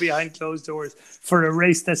do you go behind closed doors for a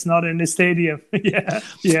race that's not in a stadium?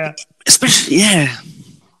 Yeah. Especially, yeah.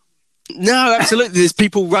 No, absolutely. There's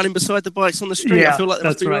people running beside the bikes on the street. Yeah, I feel like that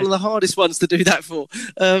must be one of the hardest ones to do that for.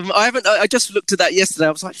 I just looked at that yesterday.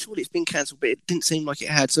 I was like, surely it's been cancelled, but it didn't seem like it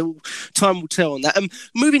had. So time will tell on that.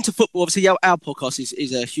 Moving to football, obviously our podcast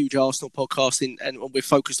is a huge Arsenal podcast, and we're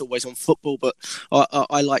focused always on football, but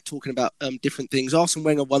I like talking about different things. Arsene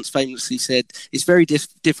Wenger once famously said, it's very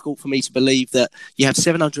difficult for me to believe that you have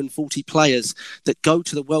 740 players that go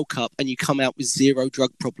to the World Cup and you come out with zero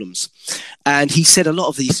drug problems. And he said a lot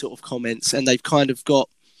of these sort of comments, and they've kind of got,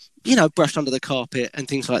 brushed under the carpet and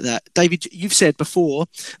things like that. David, you've said before,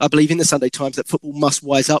 I believe in the Sunday Times, that football must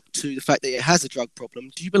wise up to the fact that it has a drug problem.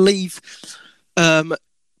 Do you believe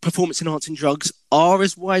performance-enhancing drugs are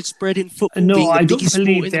as widespread in football? No, I don't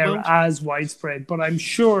believe they're as widespread, but I'm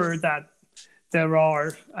sure that there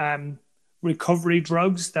are recovery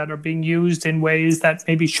drugs that are being used in ways that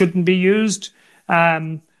maybe shouldn't be used.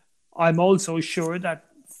 I'm also sure that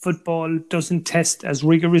football doesn't test as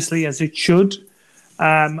rigorously as it should.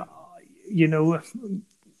 We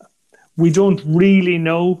don't really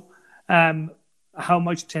know how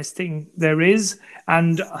much testing there is.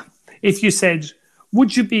 And if you said,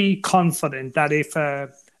 would you be confident that if a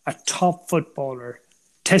top footballer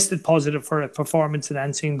tested positive for a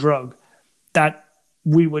performance-enhancing drug, that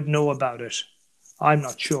we would know about it? I'm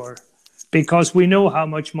not sure. Because we know how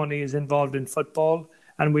much money is involved in football,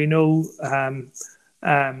 and we know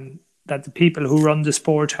that the people who run the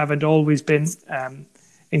sport haven't always been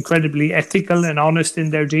incredibly ethical and honest in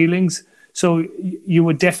their dealings. So you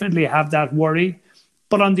would definitely have that worry.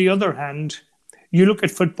 But on the other hand, you look at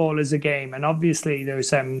football as a game, and obviously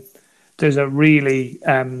there's a really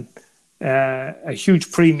a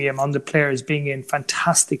huge premium on the players being in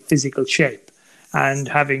fantastic physical shape and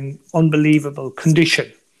having unbelievable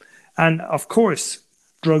condition. And of course,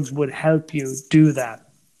 drugs would help you do that.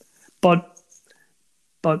 But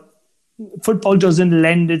football doesn't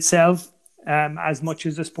lend itself as much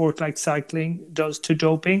as a sport like cycling does to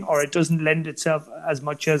doping, or it doesn't lend itself as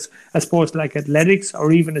much as a sport like athletics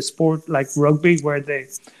or even a sport like rugby, where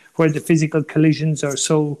the physical collisions are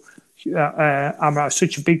are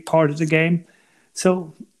such a big part of the game.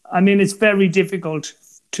 So, I mean, it's very difficult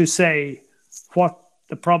to say what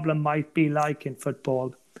the problem might be like in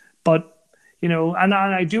football, but and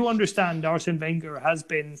I do understand Arsene Wenger has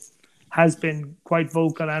been quite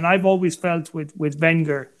vocal, and I've always felt with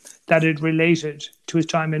Wenger that it related to his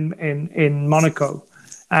time in Monaco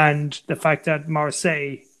and the fact that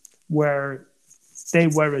Marseille were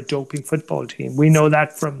a doping football team. We know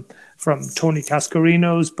that from Tony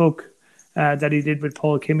Cascarino's book that he did with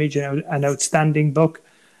Paul Kimmage, an outstanding book,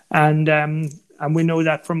 and we know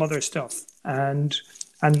that from other stuff. And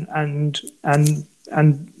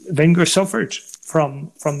Wenger suffered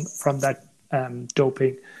from that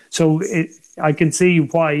doping. So I can see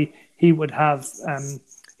why he would have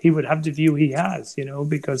the view he has,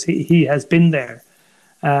 because he has been there.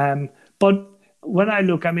 But when I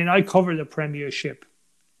look, I mean, I cover the Premiership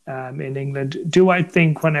in England. Do I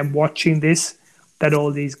think when I'm watching this that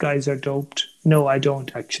all these guys are doped? No, I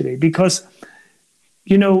don't actually, because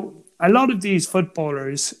a lot of these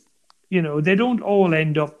footballers, they don't all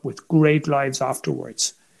end up with great lives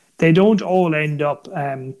afterwards. They don't all end up,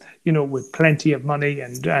 with plenty of money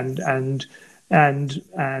and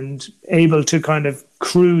able to kind of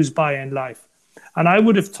cruise by in life. And I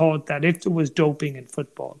would have thought that if there was doping in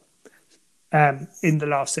football in the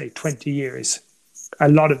last, say, 20 years, a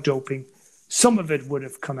lot of doping, some of it would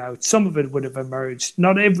have come out, some of it would have emerged.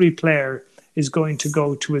 Not every player is going to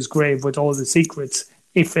go to his grave with all the secrets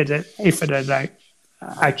if it had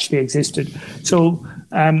actually existed. So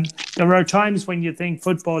there are times when you think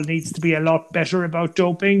football needs to be a lot better about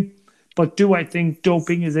doping, but do I think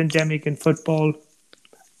doping is endemic in football?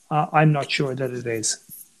 I'm not sure that it is.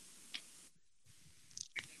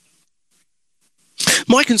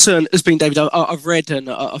 My concern has been, David, I've read and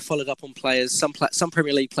I've followed up on players, some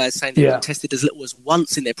Premier League players saying they've been tested as little as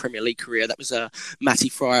once in their Premier League career. That was Matty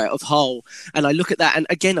Fryer of Hull. And I look at that, and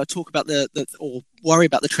again, I talk about or worry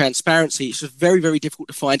about the transparency. It's just very, very difficult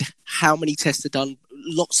to find how many tests are done.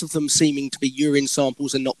 Lots of them seeming to be urine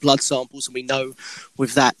samples and not blood samples. And we know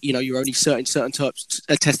with that, you're only certain types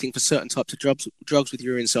testing for certain types of drugs with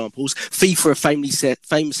urine samples. FIFA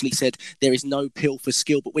famously said there is no pill for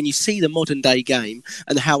skill. But when you see the modern day game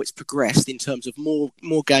and how it's progressed in terms of more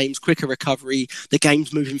games, quicker recovery, the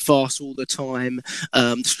game's moving fast all the time,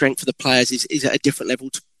 the strength of the players is at a different level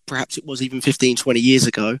to perhaps it was even 15, 20 years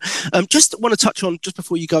ago. Just want to touch on, just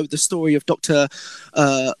before you go, the story of Dr.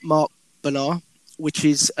 Mark Bernard, which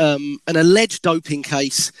is an alleged doping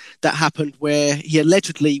case that happened where he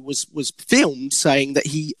allegedly was filmed saying that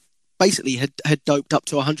he basically had doped up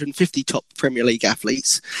to 150 top Premier League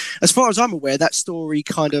athletes. As far as I'm aware, that story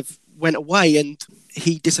kind of went away and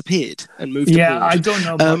he disappeared and moved abroad. I don't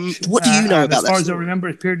know much. What do you know about that? As far as I story? remember,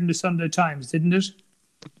 it appeared in the Sunday Times, didn't it?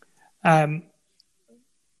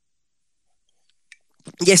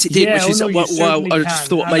 Yes, it did, which is why I just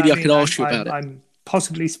thought maybe I could ask you about it. I'm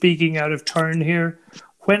possibly speaking out of turn here.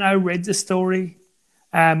 When I read the story,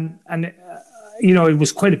 it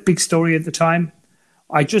was quite a big story at the time,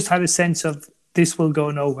 I just had a sense of this will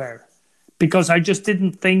go nowhere because I just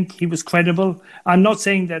didn't think he was credible. I'm not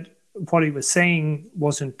saying that what he was saying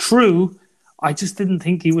wasn't true. I just didn't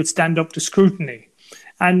think he would stand up to scrutiny.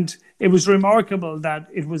 And it was remarkable that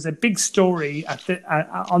it was a big story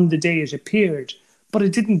on the day it appeared, but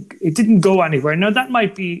it didn't go anywhere. Now, that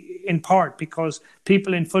might be in part because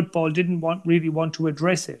people in football didn't really want to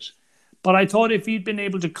address it. But I thought if he'd been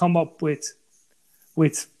able to come up with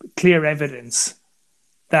clear evidence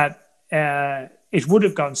that it would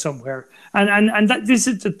have gone somewhere. And that this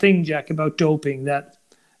is the thing, Jack, about doping, that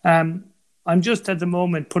I'm just at the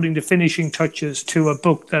moment putting the finishing touches to a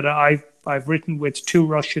book that I've written with two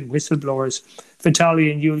Russian whistleblowers,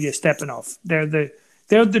 Vitaly and Yulia Stepanov.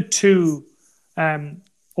 They're the two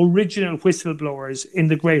original whistleblowers in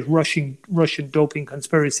the great Russian doping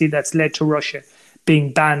conspiracy that's led to Russia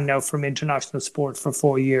being banned now from international sport for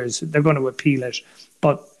 4 years. They're going to appeal it,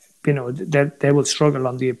 but they will struggle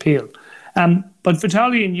on the appeal. But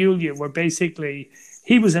Vitaly and Yulia were basically,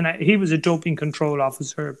 he was a doping control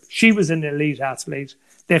officer. She was an elite athlete.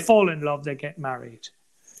 They fall in love. They get married.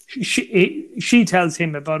 She tells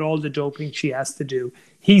him about all the doping she has to do.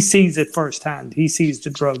 He sees it firsthand. He sees the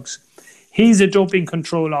drugs. He's a doping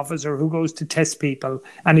control officer who goes to test people,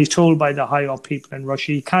 and he's told by the high up people in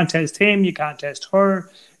Russia, you can't test him, you can't test her.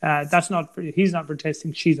 He's not for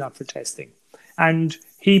testing, she's not for testing. And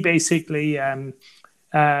he basically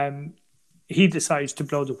he decides to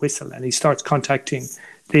blow the whistle, and he starts contacting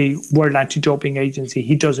the World Anti-Doping Agency.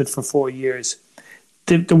 He does it for 4 years.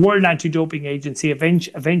 The World Anti-Doping Agency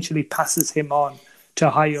eventually passes him on to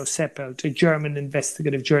Hajo Seppelt, a German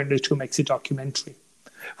investigative journalist who makes a documentary.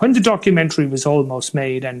 When the documentary was almost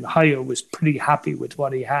made and Hajo was pretty happy with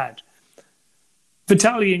what he had,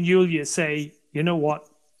 Vitaly and Yulia say, you know what,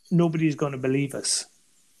 nobody's going to believe us.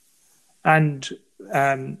 And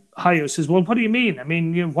Hajo says, well, what do you mean? I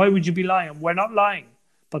mean, why would you be lying? We're not lying.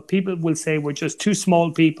 But people will say we're just two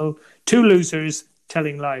small people, two losers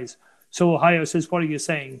telling lies. So Hajo says, what are you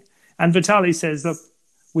saying? And Vitaly says, look,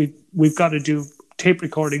 we've got to do tape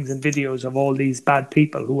recordings and videos of all these bad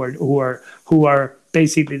people who are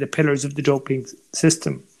basically the pillars of the doping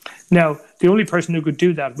system. Now, the only person who could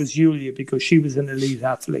do that was Yulia, because she was an elite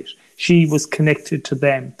athlete. She was connected to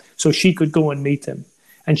them, so she could go and meet them.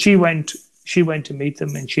 And she went to meet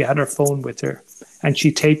them, and she had her phone with her, and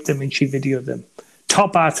she taped them and she videoed them.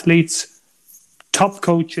 Top athletes, top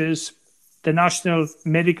coaches, the national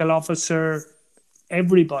medical officer,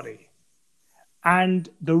 everybody. And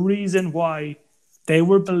the reason why they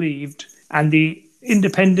were believed, and the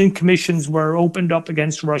independent commissions were opened up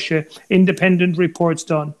against Russia, independent reports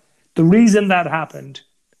done. The reason that happened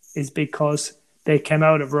is because they came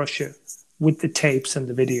out of Russia with the tapes and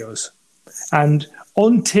the videos. And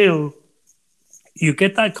until you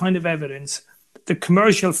get that kind of evidence, the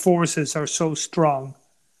commercial forces are so strong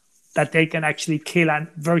that they can actually kill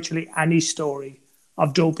virtually any story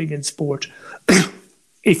of doping in sport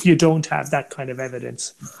if you don't have that kind of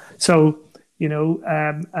evidence. So,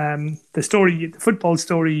 the football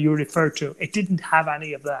story you referred to, it didn't have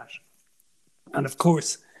any of that. And of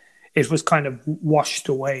course, it was kind of washed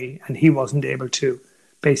away, and he wasn't able to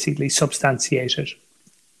basically substantiate it.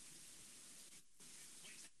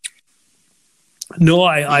 No,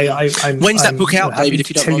 I'm. When's that book out, David? If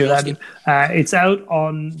you don't mind me asking. It's out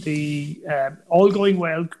on the all going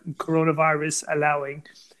well, coronavirus allowing,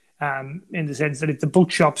 in the sense that if the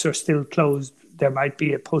bookshops are still closed, there might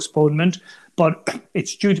be a postponement. But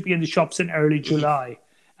it's due to be in the shops in early July,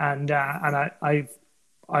 and I'm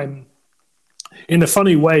in a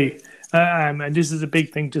funny way, and this is a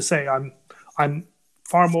big thing to say. I'm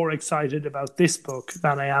far more excited about this book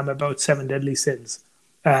than I am about Seven Deadly Sins.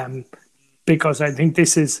 Because I think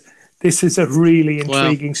this is a really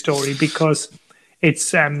intriguing story, because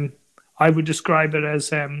it's I would describe it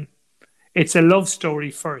as it's a love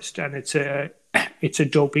story first, and it's a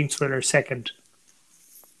doping thriller second.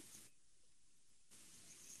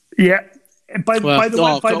 Yeah. By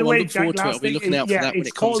the way, Jack, I'll be looking out for that when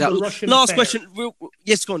it comes out. Last question.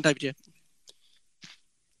 Yes, go on, David. Yeah.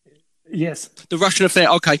 Yes. The Russian Affair,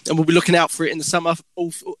 okay, and we'll be looking out for it in the summer.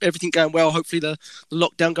 Everything going well. Hopefully the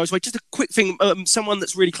lockdown goes away. Just a quick thing, someone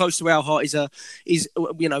that's really close to our heart is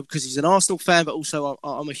because he's an Arsenal fan, but also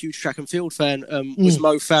I'm a huge track and field fan. Was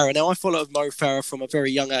Mo Farah. Now I followed Mo Farah from a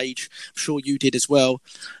very young age. I'm sure you did as well.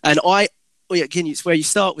 And again, it's where you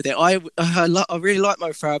start with it. I really like Mo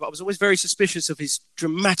Farah, but I was always very suspicious of his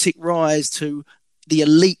dramatic rise to the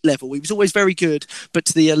elite level. He was always very good, but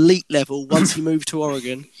to the elite level once he moved to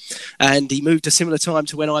Oregon, and he moved a similar time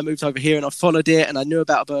to when I moved over here, and I followed it, and I knew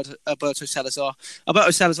about Alberto Salazar.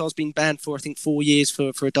 Alberto Salazar's been banned for I think 4 years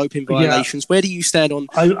for doping violations. Where do you stand on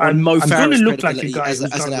Mo Farah's credibility as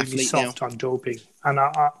an athlete soft now? on doping, and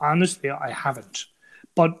I honestly I haven't,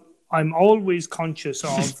 but I'm always conscious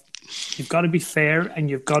of you've got to be fair,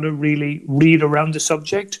 and you've got to really read around the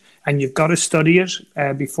subject, and you've got to study it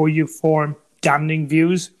before you form damning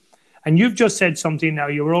views. And you've just said something now.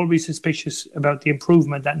 You were always suspicious about the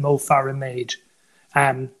improvement that Mo Farah made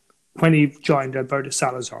when he joined Alberto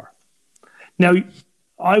Salazar. Now,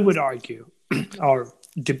 I would argue or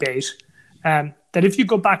debate that if you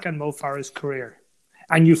go back on Mo Farah's career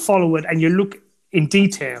and you follow it and you look in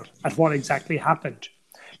detail at what exactly happened,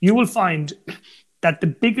 you will find that the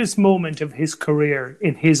biggest moment of his career,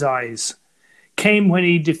 in his eyes, came when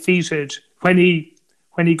he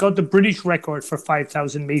got the British record for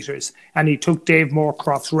 5,000 metres, and he took Dave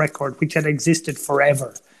Moorcroft's record, which had existed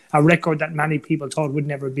forever, a record that many people thought would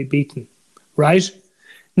never be beaten, right?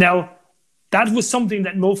 Now, that was something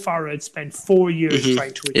that Mo Farah had spent 4 years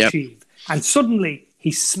trying to achieve. And suddenly,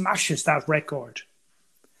 he smashes that record.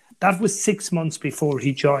 That was 6 months before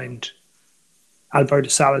he joined Alberto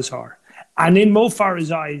Salazar. And in Mo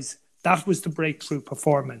Farah's eyes, that was the breakthrough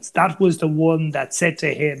performance. That was the one that said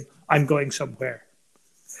to him, I'm going somewhere.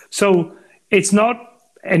 So it's not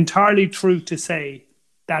entirely true to say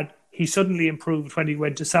that he suddenly improved when he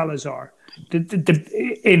went to Salazar.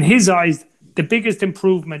 In his eyes, the biggest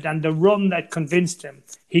improvement and the run that convinced him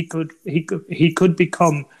he could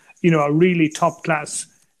become, a really top class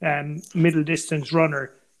middle distance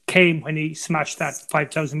runner came when he smashed that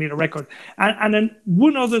 5,000 meter record. And then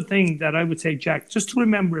one other thing that I would say, Jack, just to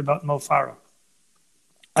remember about Mo Farah,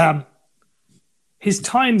 his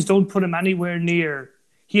times don't put him anywhere near.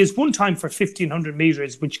 He has one time for 1,500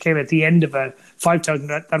 meters, which came at the end of a 5,000.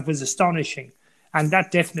 That was astonishing. And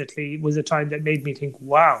that definitely was a time that made me think,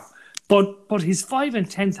 wow. But his 5,000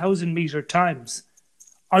 and 10,000 meter times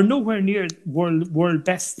are nowhere near world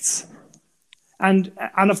bests. And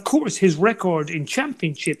of course, his record in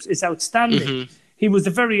championships is outstanding. Mm-hmm. He was the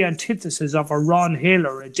very antithesis of a Ron Hill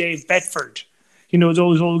or a Dave Bedford. You know,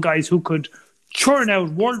 those old guys who could churn out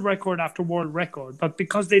world record after world record, but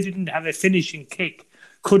because they didn't have a finishing kick,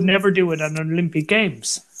 could never do it at Olympic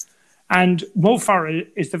Games. And Mo Farah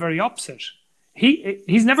is the very opposite.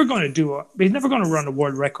 He's never going to run a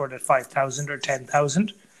world record at 5,000 or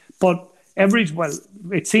 10,000. But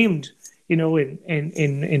it seemed, you know,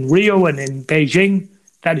 in Rio and in Beijing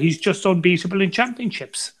that he's just unbeatable in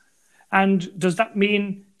championships. And does that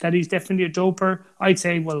mean that he's definitely a doper? I'd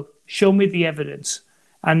say, well, show me the evidence.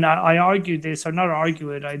 And I argued this, or not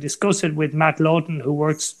argue it, I discuss it with Matt Lawton, who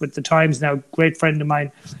works with the Times now, great friend of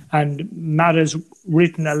mine. And Matt has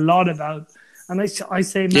written a lot about, and I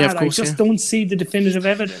say, Matt, I just don't see the definitive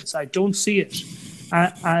evidence. I don't see it.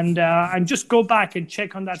 And just go back and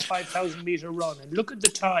check on that 5,000 meter run and look at the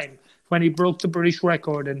time when he broke the British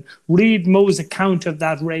record and read Mo's account of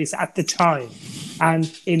that race at the time.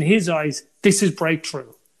 And in his eyes, this is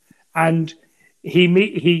breakthrough. And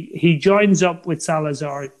he joins up with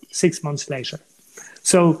Salazar 6 months later.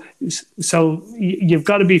 So you've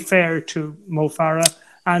got to be fair to Mo Farah.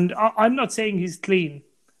 And I'm not saying he's clean,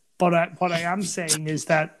 but what I am saying is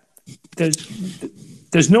that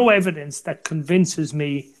there's no evidence that convinces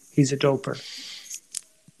me he's a doper.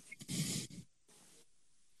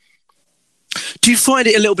 Do you find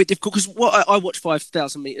it a little bit difficult? Because I watch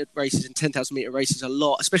 5,000 meter races and 10,000 meter races a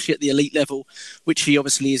lot, especially at the elite level, which he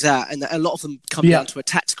obviously is at. And a lot of them come down to a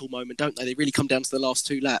tactical moment, don't they? They really come down to the last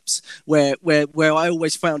two laps, where I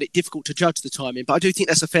always found it difficult to judge the timing. But I do think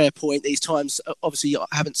that's a fair point. These times obviously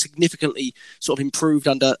haven't significantly sort of improved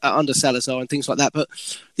under Salazar and things like that. But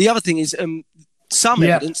the other thing is, some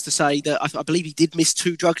evidence to say that I believe he did miss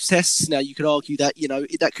 2 drug tests. Now, you could argue that, you know,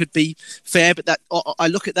 that could be fair, but that I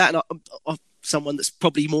look at that and I someone that's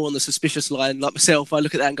probably more on the suspicious line like myself, I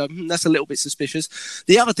look at that and go, that's a little bit suspicious.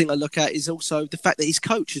 The other thing I look at is also the fact that his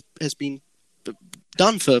coach has been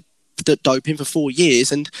done for doping for 4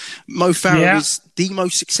 years, and Mo Farah is the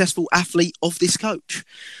most successful athlete of this coach.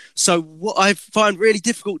 So what I find really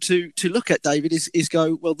difficult to look at, David, is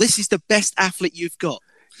go, well, this is the best athlete you've got.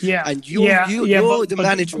 Yeah, and you're the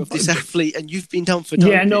manager of this athlete, and you've been done for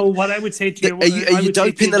doping. Yeah, no. What I would say to you, are you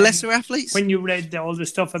doping the lesser athletes? When you read all the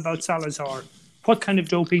stuff about Salazar, what kind of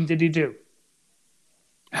doping did he do?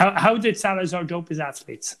 How did Salazar dope his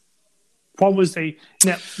athletes? What was the?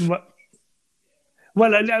 No,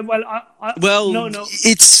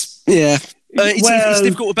 it's It's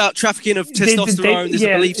difficult about trafficking of testosterone. There's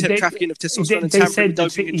a belief that trafficking of testosterone and tampering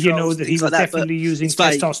doping in trials, that he was definitely using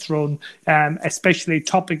testosterone, especially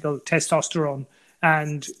topical testosterone.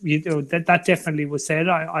 And that definitely was said.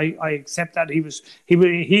 I accept that he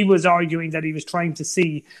was arguing that he was trying to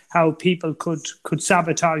see how people could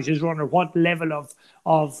sabotage his run, or what level of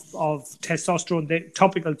testosterone, the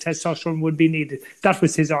topical testosterone, would be needed. That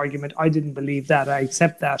was his argument. I didn't believe that. I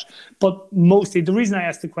accept that. But mostly, the reason I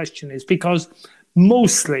asked the question is because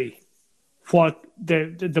mostly what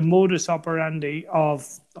the modus operandi of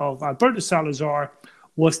Alberto Salazar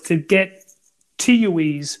was to get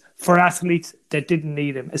TUEs for athletes that didn't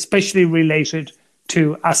need him, especially related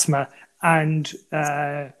to asthma and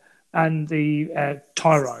the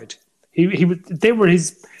thyroid. They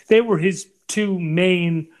were his two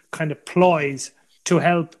main kind of ploys to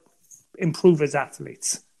help improve his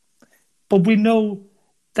athletes. But we know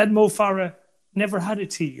that Mo Farah never had a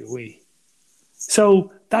TUE.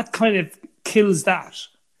 So that kind of kills that.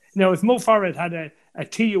 Now, if Mo Farah had a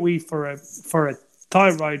TUE for a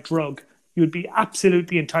thyroid drug, you'd be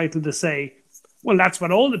absolutely entitled to say, well, that's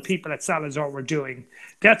what all the people at Salazar were doing.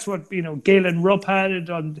 That's what, Galen Rupp had it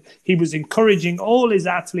on. He was encouraging all his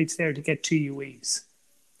athletes there to get TUEs.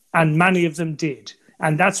 And many of them did.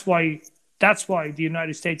 And that's why the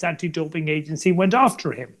United States Anti-Doping Agency went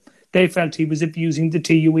after him. They felt he was abusing the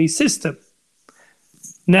TUE system.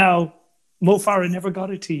 Now, Mo Farah never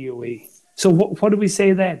got a TUE. So what do we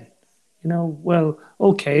say then? Well,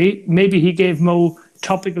 okay, maybe he gave Mo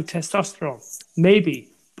topical testosterone. Maybe.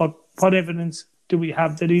 But what evidence do we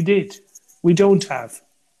have that he did? We don't have.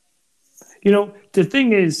 The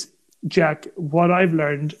thing is, Jack, what I've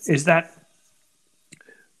learned is that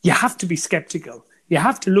you have to be skeptical. You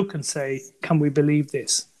have to look and say, can we believe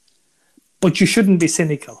this? but you shouldn't be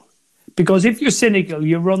cynical. Because if you're cynical,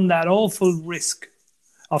 you run that awful risk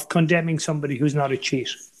of condemning somebody who's not a cheat.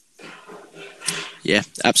 Yeah,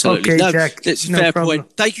 absolutely. Okay, Jack, it's a no fair problem.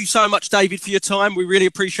 point. Thank you so much, David, for your time. We really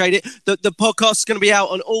appreciate it. The podcast is going to be out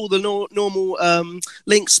on all the normal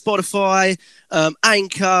links, Spotify,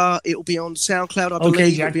 Anchor. It will be on SoundCloud, I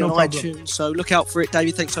believe. Jack, It'll be no on problem. iTunes. So look out for it,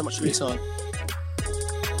 David. Thanks so much for your time.